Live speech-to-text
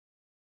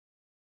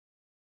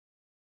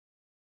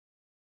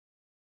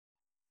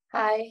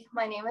Hi,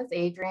 my name is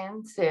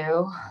Adrianne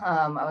Siu.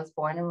 I was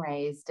born and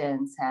raised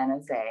in San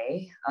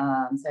Jose.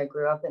 So I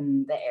grew up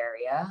in the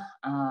area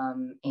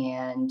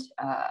and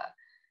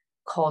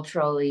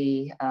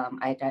culturally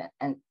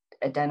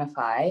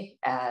identify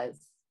as,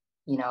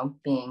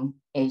 being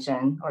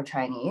Asian or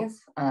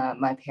Chinese.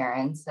 My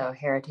parents, so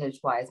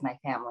heritage-wise, my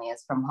family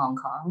is from Hong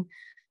Kong.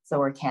 So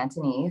we're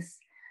Cantonese.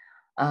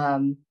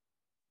 Um,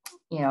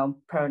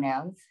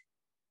 Pronouns,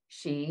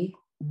 she,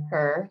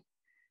 her,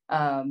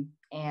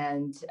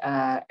 and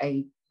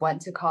I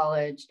went to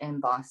college in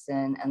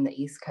Boston and the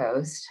East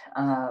Coast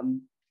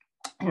in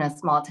a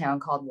small town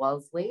called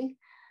Wellesley.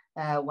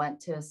 Went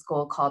to a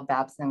school called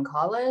Babson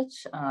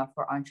College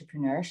for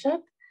entrepreneurship.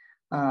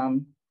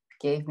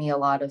 Gave me a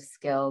lot of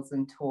skills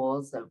and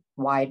tools, a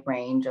wide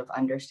range of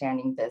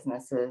understanding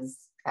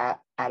businesses at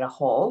a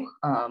whole.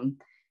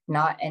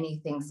 Not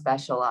anything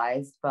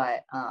specialized,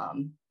 but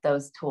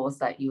those tools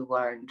that you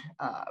learned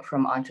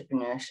from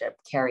entrepreneurship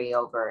carry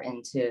over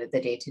into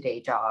the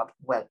day-to-day job,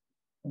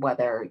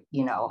 whether,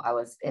 I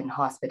was in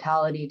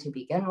hospitality to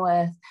begin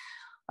with,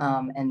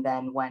 and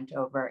then went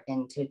over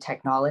into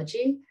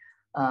technology.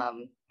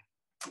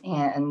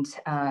 And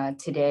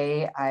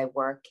today I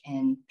work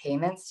in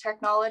payments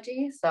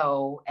technology.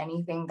 So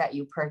anything that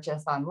you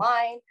purchase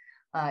online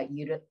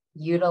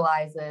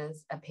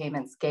utilizes a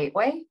payments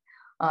gateway.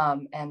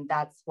 And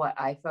that's what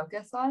I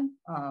focus on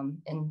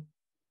in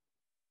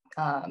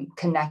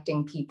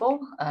connecting people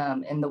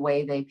in the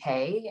way they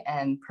pay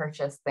and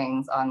purchase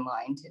things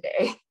online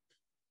today.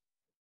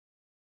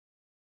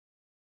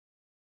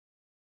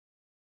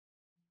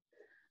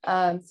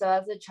 So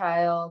as a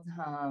child,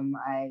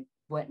 I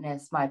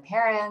witnessed my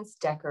parents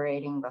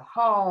decorating the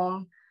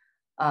home.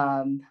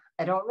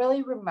 I don't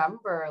really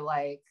remember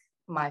like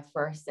my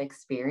first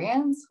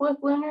experience with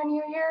Lunar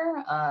New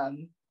Year.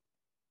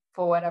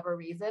 For whatever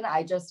reason,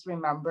 I just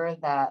remember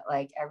that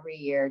like every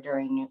year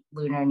during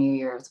Lunar New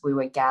Year's, we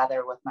would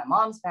gather with my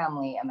mom's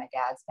family and my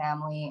dad's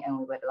family, and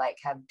we would like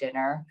have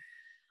dinner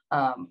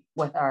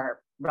with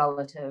our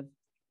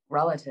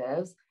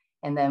relatives.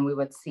 And then we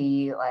would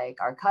see like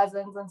our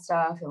cousins and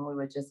stuff, and we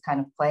would just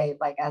kind of play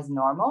like as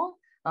normal.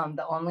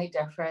 The only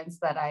difference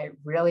that I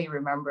really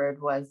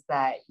remembered was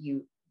that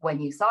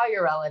when you saw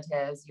your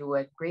relatives, you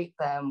would greet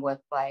them with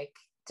like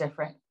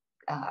different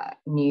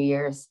New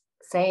Year's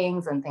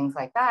sayings and things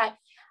like that.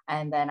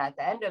 And then at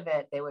the end of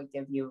it, they would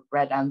give you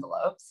red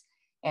envelopes.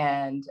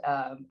 And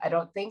I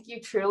don't think you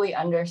truly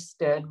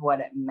understood what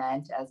it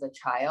meant as a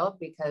child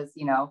because,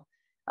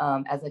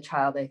 as a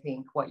child, I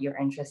think what you're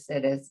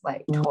interested in is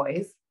like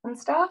toys and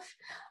stuff.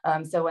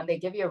 So when they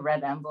give you a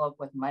red envelope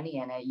with money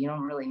in it, you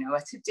don't really know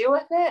what to do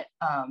with it.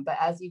 But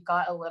as you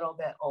got a little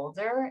bit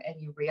older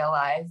and you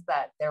realize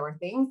that there were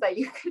things that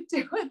you could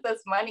do with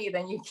this money,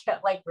 then you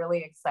get like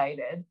really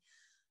excited.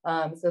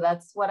 So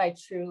that's what I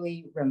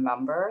truly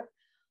remember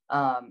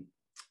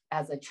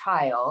as a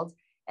child.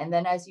 And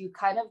then as you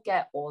kind of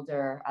get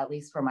older, at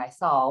least for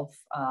myself,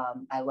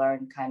 I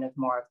learned kind of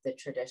more of the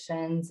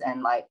traditions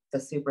and like the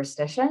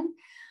superstition.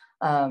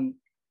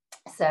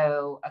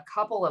 So a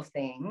couple of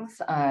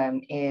things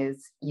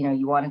is,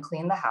 you want to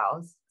clean the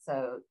house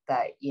so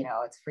that,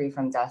 it's free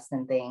from dust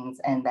and things.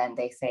 And then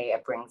they say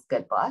it brings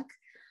good luck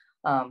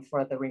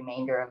for the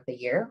remainder of the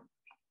year.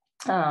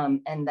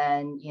 And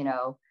then,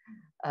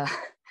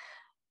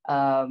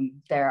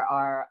 there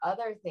are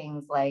other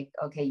things like,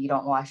 okay, you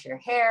don't wash your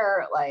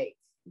hair like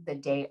the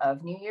day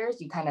of New Year's.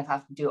 You kind of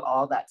have to do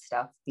all that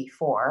stuff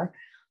before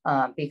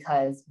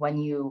because when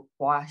you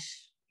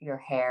wash your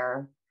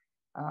hair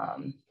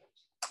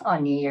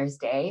on New Year's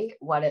Day,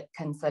 what it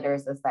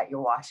considers is that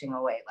you're washing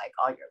away like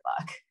all your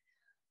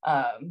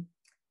luck.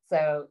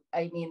 So,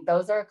 I mean,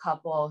 those are a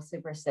couple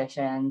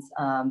superstitions.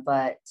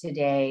 But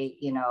today,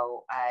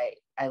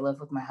 I live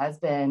with my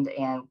husband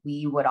and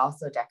we would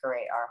also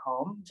decorate our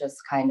home just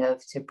kind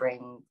of to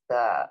bring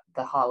the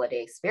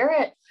holiday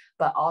spirit,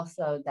 but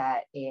also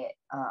that it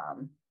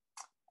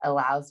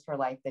allows for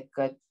like the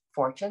good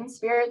fortune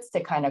spirits to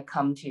kind of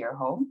come to your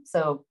home.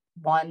 So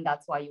one,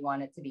 that's why you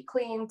want it to be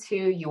clean.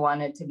 Two, you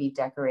want it to be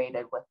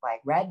decorated with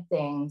like red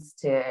things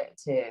to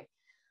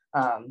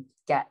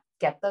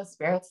get those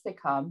spirits to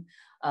come.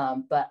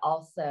 But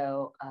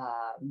also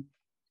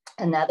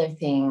another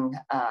thing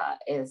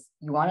is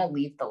you want to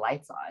leave the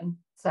lights on.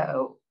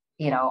 So,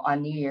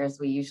 on New Year's,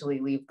 we usually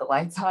leave the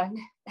lights on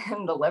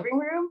in the living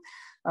room.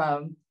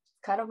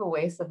 Kind of a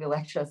waste of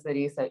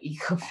electricity, so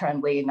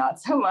eco-friendly, not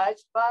so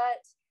much,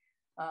 but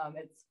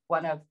it's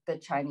one of the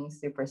Chinese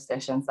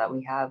superstitions that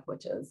we have,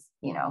 which is,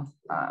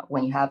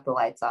 when you have the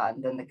lights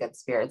on, then the good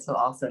spirits will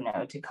also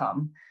know to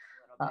come.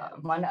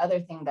 One other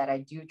thing that I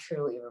do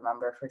truly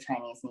remember for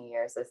Chinese New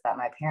Year's is that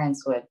my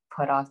parents would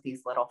put off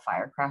these little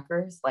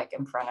firecrackers like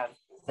in front of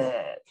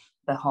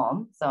the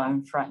home, so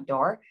in front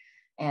door.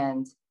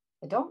 And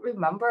I don't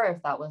remember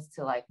if that was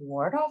to like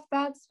ward off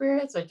bad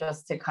spirits or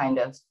just to kind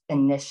of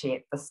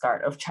initiate the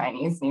start of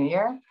Chinese New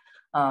Year.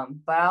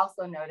 But I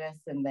also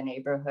noticed in the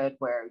neighborhood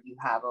where you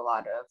have a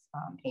lot of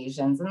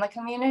Asians in the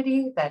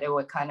community that it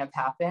would kind of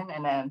happen.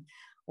 And then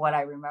what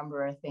I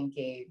remember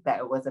thinking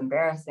that was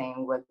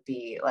embarrassing would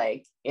be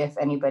like if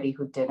anybody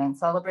who didn't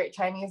celebrate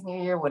Chinese New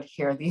Year would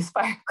hear these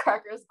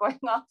firecrackers going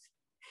off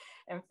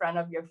in front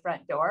of your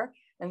front door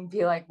and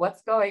be like,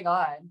 what's going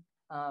on?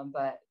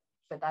 But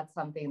that's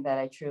something that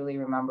I truly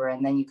remember.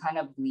 And then you kind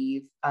of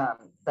leave,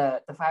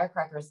 the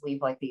firecrackers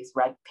leave like these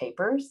red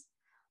papers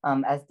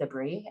as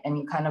debris, and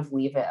you kind of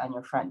leave it on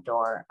your front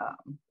door.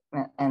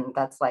 And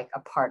that's like a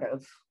part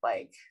of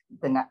like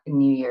the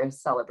New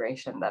Year's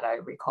celebration that I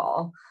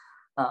recall.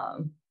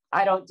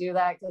 I don't do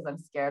that because I'm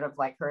scared of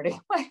like hurting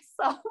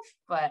myself,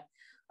 but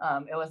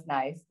it was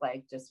nice,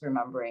 like just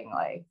remembering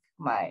like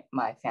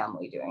my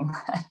family doing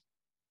that.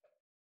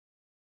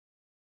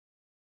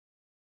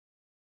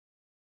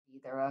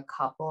 There were a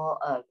couple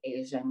of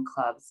Asian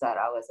clubs that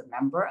I was a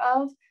member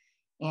of,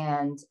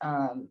 and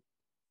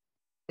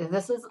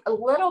this is a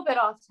little bit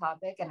off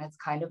topic and it's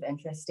kind of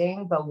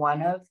interesting, but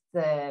one of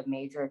the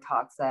major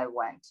talks that I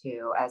went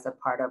to as a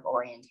part of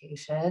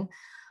orientation,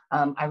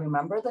 I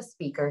remember the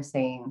speaker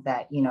saying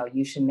that, you know,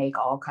 you should make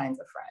all kinds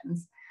of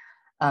friends.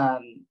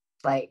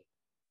 Like,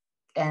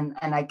 and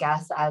I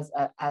guess as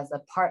a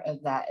part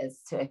of that is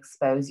to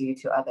expose you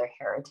to other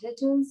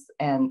heritages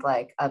and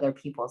like other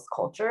people's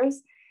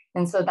cultures.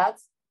 And so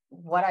that's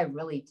what I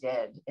really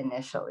did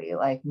initially,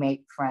 like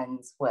make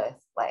friends with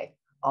like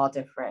all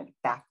different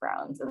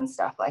backgrounds and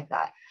stuff like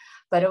that.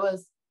 But it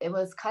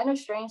was kind of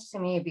strange to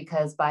me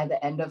because by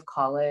the end of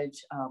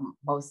college,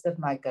 most of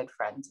my good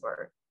friends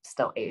were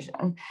still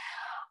Asian.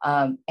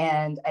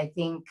 And I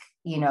think,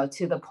 you know,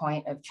 to the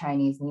point of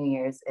Chinese New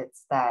Year's,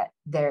 it's that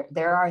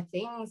there are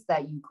things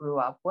that you grew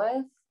up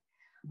with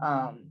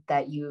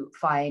that you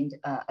find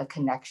a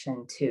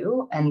connection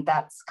to, and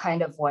that's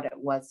kind of what it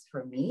was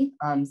for me.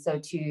 So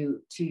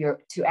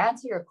to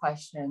answer your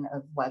question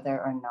of whether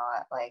or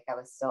not like I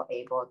was still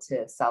able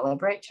to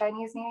celebrate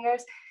Chinese New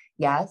Year's,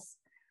 yes,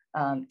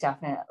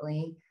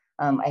 definitely.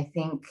 I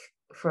think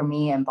for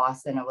me in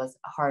Boston, it was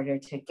harder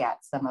to get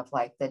some of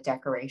like the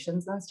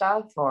decorations and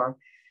stuff, or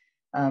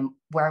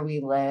where we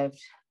lived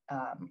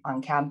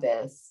on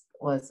campus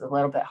was a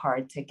little bit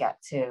hard to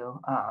get to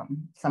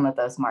some of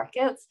those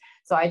markets.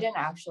 So I didn't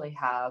actually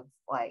have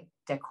like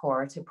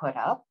decor to put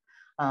up,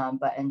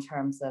 but in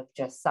terms of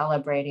just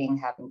celebrating,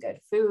 having good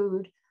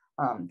food,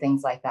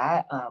 things like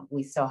that,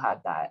 we still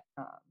had that.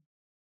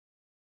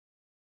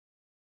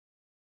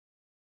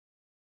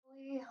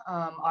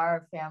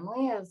 Our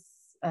family is,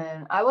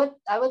 and I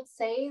would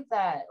say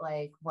that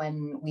like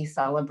when we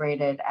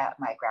celebrated at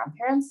my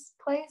grandparents'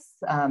 place,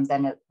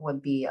 then it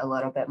would be a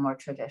little bit more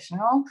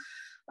traditional.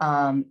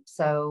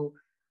 So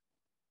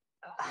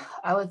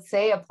I would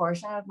say a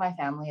portion of my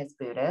family is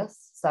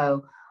Buddhist.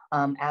 So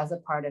as a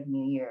part of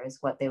New Year's,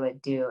 what they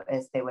would do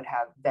is they would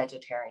have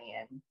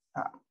vegetarian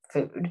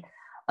food.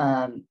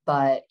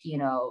 But, you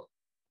know,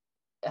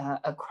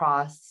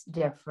 across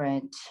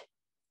different,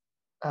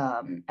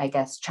 I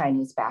guess,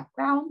 Chinese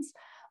backgrounds,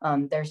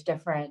 there's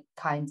different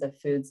kinds of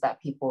foods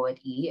that people would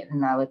eat.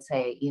 And I would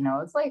say, you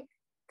know, it's like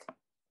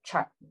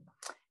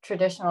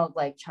traditional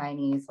like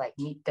Chinese like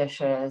meat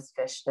dishes,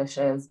 fish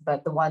dishes.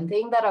 But the one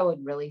thing that I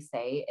would really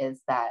say is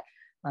that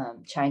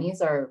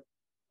Chinese are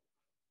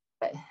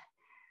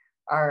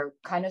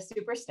kind of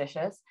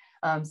superstitious.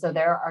 So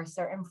there are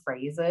certain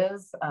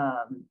phrases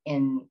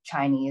in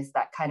Chinese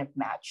that kind of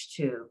match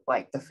to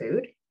like the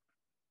food.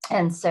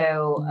 And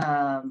so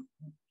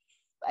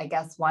I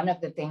guess one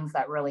of the things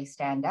that really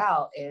stand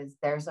out is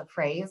there's a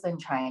phrase in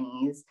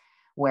Chinese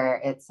where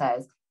it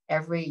says,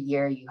 every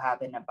year you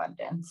have an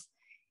abundance.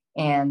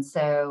 And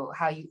so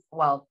how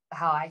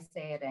I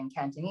say it in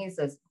Cantonese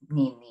is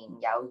Nin Nin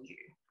Yao Yu.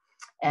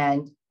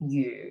 And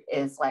Yu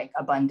is like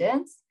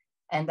abundance.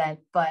 And then,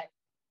 but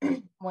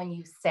when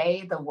you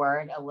say the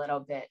word a little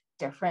bit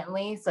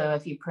differently, so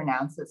if you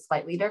pronounce it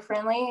slightly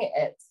differently,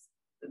 it's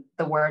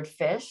the word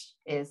fish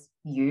is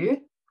Yu.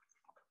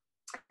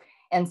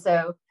 And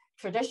so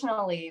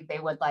traditionally they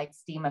would like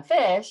steam a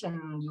fish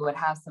and you would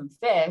have some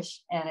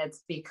fish, and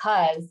it's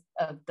because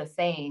of the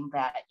saying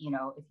that, you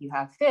know, if you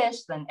have fish,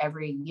 then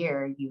every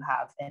year you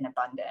have an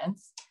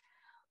abundance.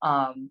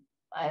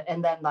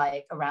 And then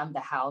like around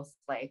the house,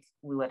 like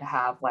we would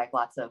have like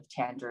lots of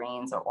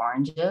tangerines or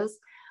oranges,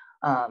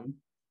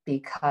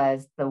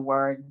 because the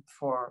word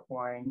for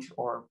orange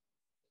or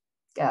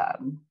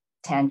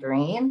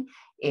tangerine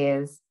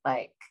is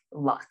like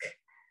luck.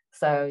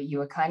 So you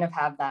would kind of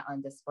have that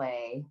on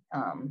display.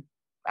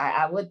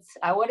 I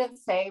wouldn't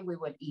say we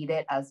would eat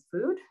it as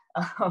food,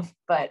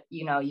 but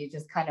you know, you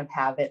just kind of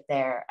have it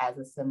there as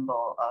a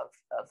symbol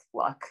of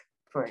luck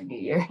for New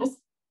Year's.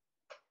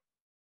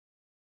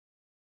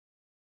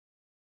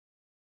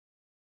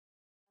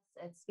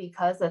 It's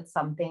because it's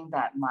something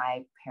that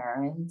my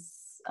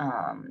parents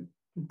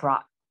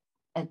brought.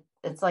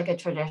 It's like a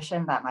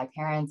tradition that my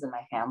parents and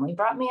my family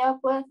brought me up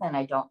with, and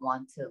I don't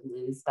want to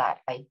lose that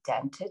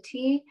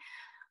identity.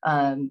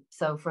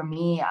 So for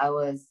me, I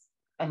was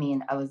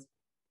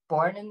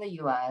born in the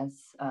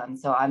US,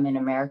 so I'm an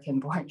American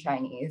born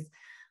Chinese,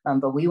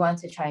 but we went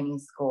to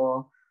Chinese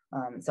school,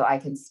 so I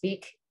can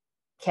speak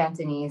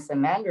Cantonese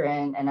and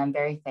Mandarin, and I'm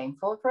very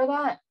thankful for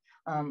that.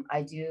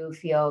 I do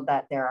feel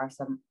that there are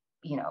some,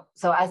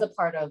 so as a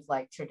part of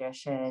like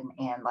tradition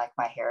and like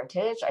my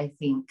heritage, I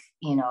think,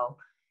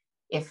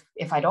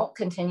 if I don't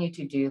continue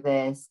to do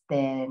this,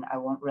 then I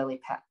won't really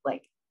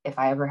like if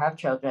I ever have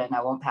children,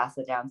 I won't pass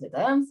it down to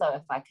them. So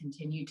if I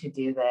continue to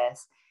do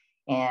this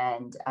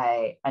and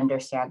I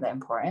understand the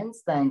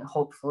importance, then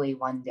hopefully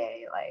one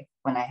day, like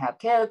when I have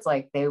kids,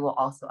 like they will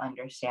also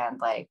understand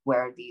like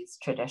where these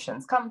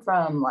traditions come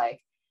from.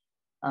 Like,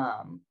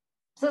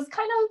 so it's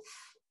kind of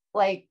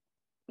like,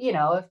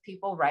 if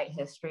people write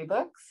history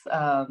books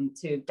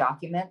to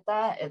document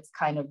that, it's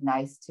kind of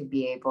nice to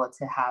be able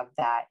to have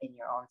that in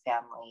your own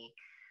family,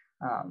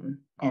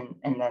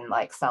 and then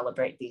like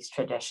celebrate these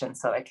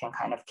traditions so it can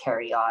kind of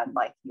carry on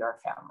like your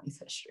family's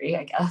history,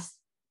 I guess.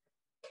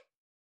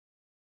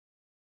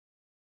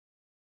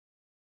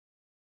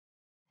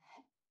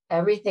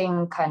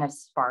 Everything kind of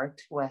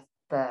sparked with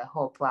the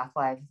whole Black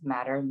Lives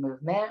Matter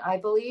movement, I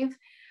believe.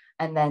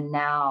 And then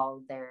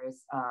now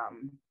there's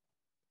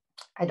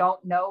I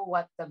don't know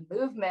what the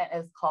movement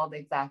is called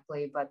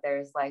exactly, but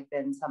there's like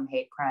been some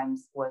hate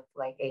crimes with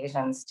like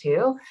Asians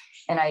too.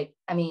 And I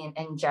mean,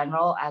 in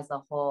general, as a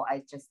whole,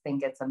 I just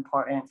think it's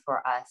important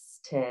for us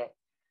to,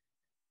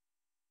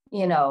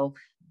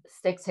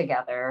 stick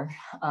together.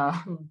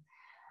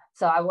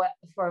 So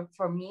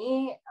for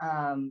me,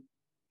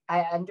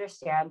 I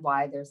understand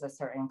why there's a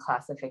certain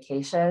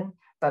classification,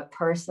 but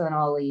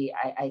personally,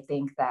 I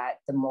think that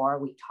the more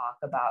we talk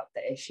about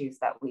the issues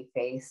that we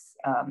face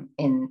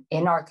in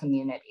our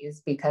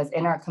communities, because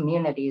in our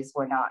communities,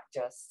 we're not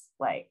just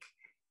like,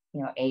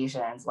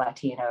 Asians,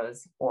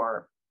 Latinos,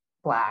 or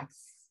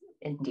Blacks,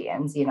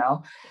 Indians,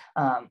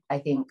 I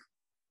think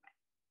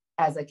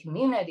as a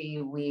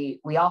community, we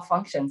all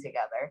function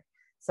together.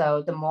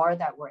 So the more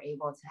that we're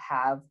able to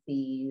have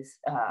these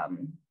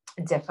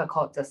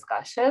difficult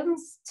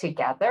discussions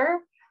together,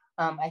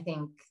 I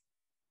think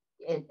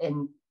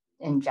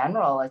in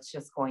general, it's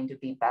just going to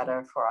be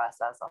better for us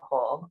as a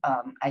whole.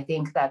 I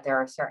think that there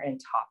are certain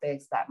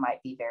topics that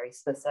might be very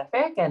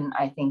specific, and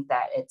I think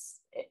that it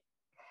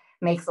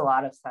makes a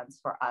lot of sense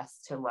for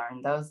us to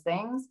learn those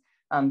things,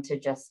 to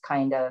just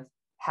kind of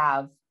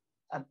have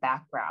a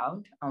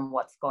background on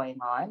what's going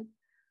on.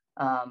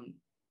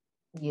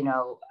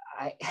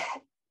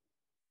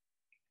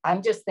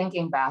 I'm just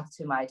thinking back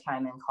to my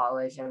time in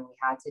college, and we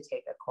had to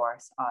take a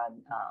course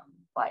on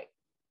like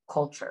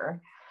culture.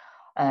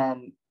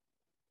 And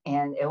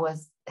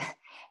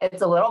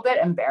it's a little bit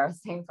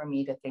embarrassing for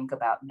me to think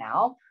about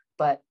now,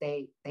 but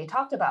they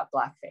talked about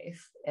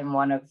blackface in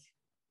one of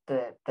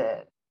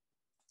the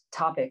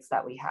topics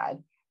that we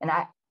had. And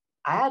I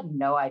had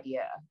no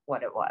idea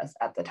what it was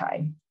at the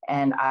time.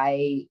 And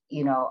I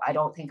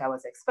don't think I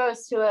was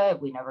exposed to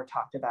it. We never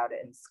talked about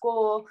it in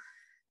school.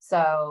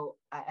 So,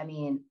 I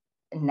mean,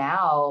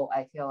 now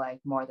I feel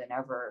like more than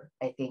ever,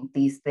 I think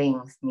these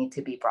things need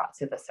to be brought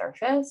to the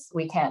surface.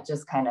 We can't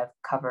just kind of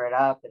cover it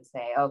up and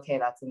say, okay,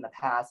 that's in the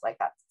past. Like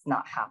that's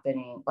not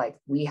happening. Like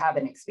we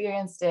haven't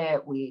experienced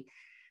it. We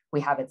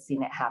haven't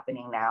seen it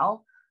happening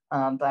now.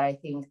 But I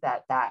think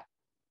that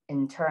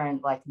in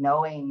turn, like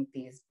knowing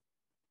these,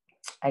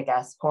 I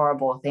guess,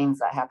 horrible things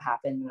that have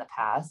happened in the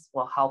past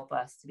will help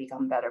us to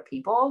become better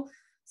people.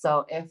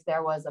 So if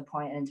there was a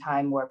point in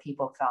time where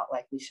people felt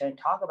like we shouldn't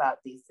talk about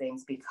these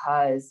things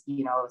because,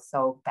 it's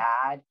so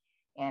bad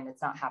and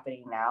it's not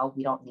happening now,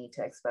 we don't need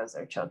to expose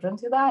our children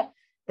to that,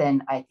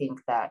 then I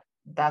think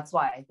that's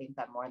why I think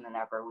that more than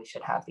ever, we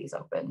should have these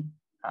open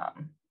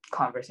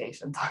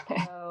conversations on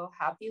it. So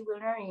happy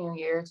Lunar New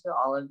Year to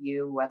all of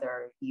you,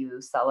 whether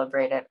you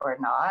celebrate it or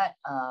not.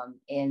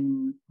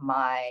 In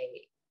my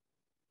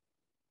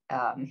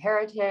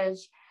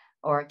heritage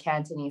or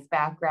Cantonese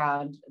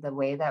background, the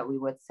way that we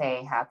would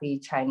say Happy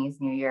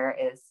Chinese New Year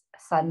is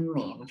Sun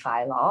Lin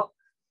Fai Lao.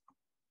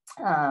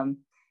 And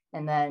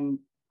then,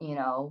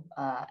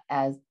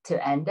 as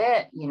to end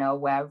it,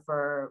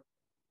 wherever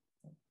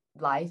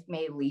life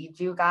may lead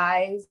you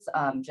guys,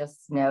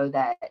 just know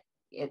that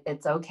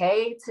it's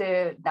okay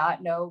to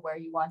not know where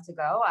you want to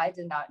go. I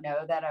did not know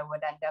that I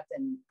would end up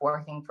in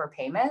working for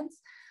payments,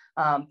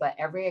 but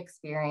every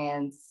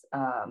experience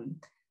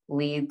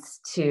leads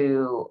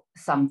to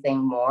something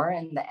more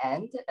in the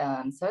end.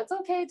 So it's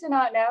okay to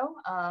not know,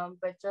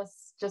 but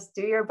just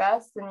do your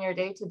best in your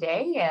day to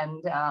day,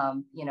 and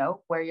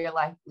where your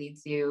life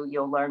leads you,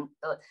 you'll learn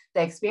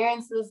the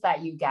experiences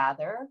that you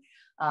gather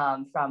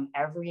from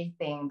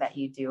everything that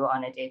you do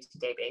on a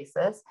day-to-day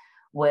basis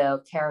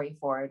will carry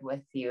forward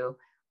with you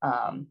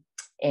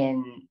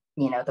in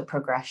the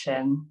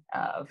progression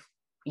of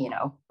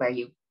where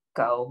you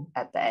go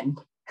at the end.